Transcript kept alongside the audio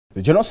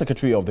The General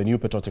Secretary of the New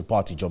Patriotic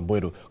Party, John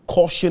Boydo,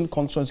 cautioned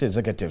constituency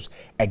executives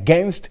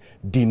against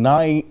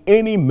denying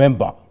any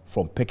member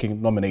from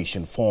picking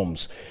nomination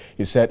forms.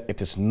 He said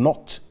it is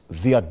not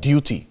their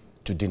duty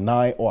to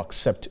deny or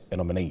accept a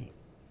nominee.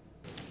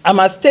 I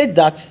must state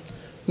that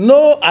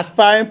no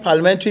aspiring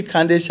parliamentary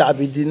candidate shall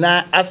be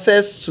denied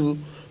access to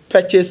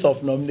purchase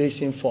of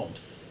nomination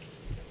forms.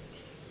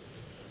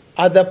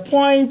 At the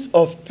point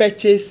of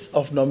purchase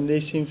of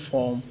nomination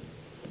form,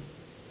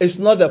 it's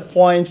not the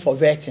point for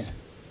vetting.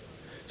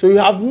 So you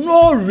have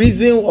no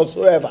reason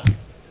whatsoever.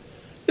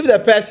 If the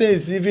person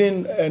is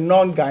even a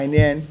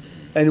non-Ghanaian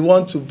and you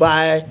want to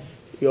buy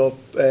your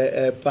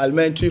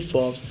parliamentary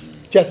forms,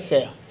 just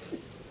sell.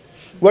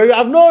 Well, you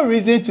have no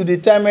reason to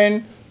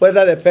determine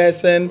whether the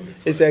person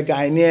is a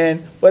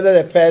Ghanaian,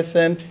 whether the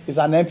person is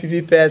an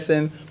NPP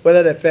person,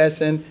 whether the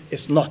person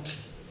is not.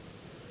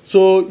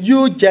 So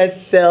you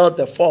just sell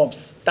the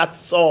forms,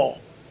 that's all.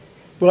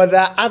 But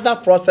there are other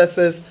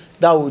processes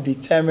that will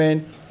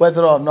determine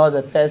whether or not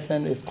the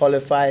person is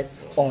qualified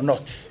or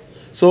not.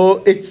 So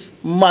it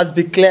must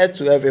be clear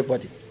to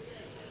everybody.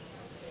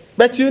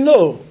 But you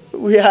know,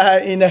 we are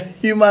in a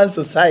human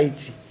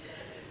society.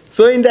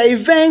 So in the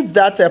event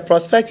that a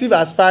prospective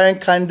aspiring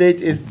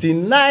candidate is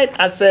denied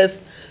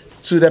access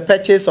to the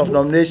purchase of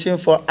nomination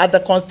for at the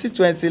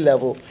constituency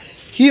level,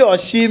 he or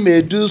she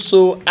may do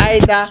so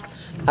either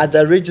at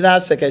the regional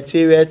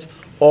secretariat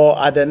or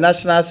at the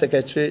national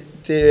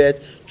secretariat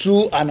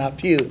through an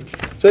appeal.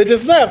 So it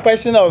is not a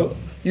question of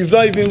you've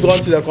not even gone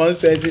to the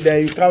constituency,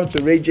 then you come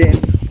to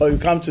region or you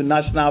come to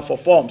national for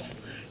forms.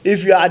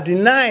 If you are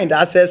denied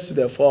access to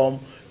the form,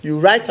 you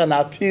write an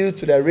appeal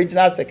to the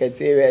regional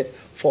secretariat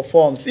for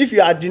forms. If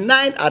you are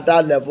denied at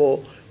that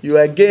level, you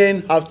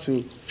again have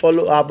to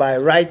follow up by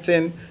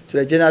writing to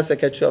the general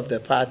secretary of the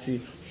party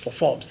for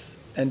forms.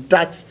 And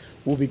that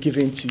will be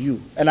given to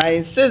you. And I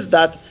insist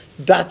that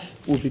that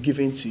will be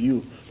given to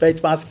you. But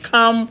it must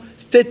come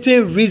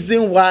stating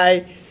reason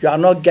why you are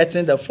not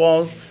getting the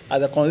forms at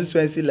the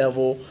constituency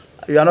level,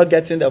 you are not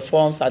getting the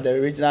forms at the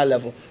regional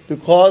level,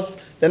 because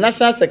the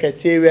national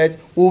secretariat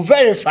will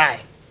verify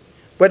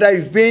whether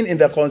you've been in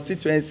the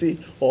constituency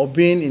or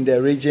been in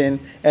the region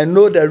and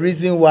know the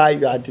reason why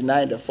you are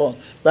denying the form.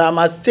 But I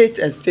must state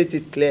and state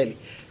it clearly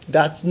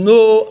that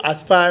no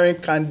aspiring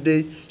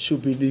candidate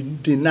should be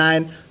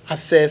denied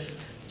access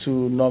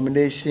to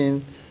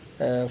nomination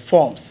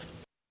forms.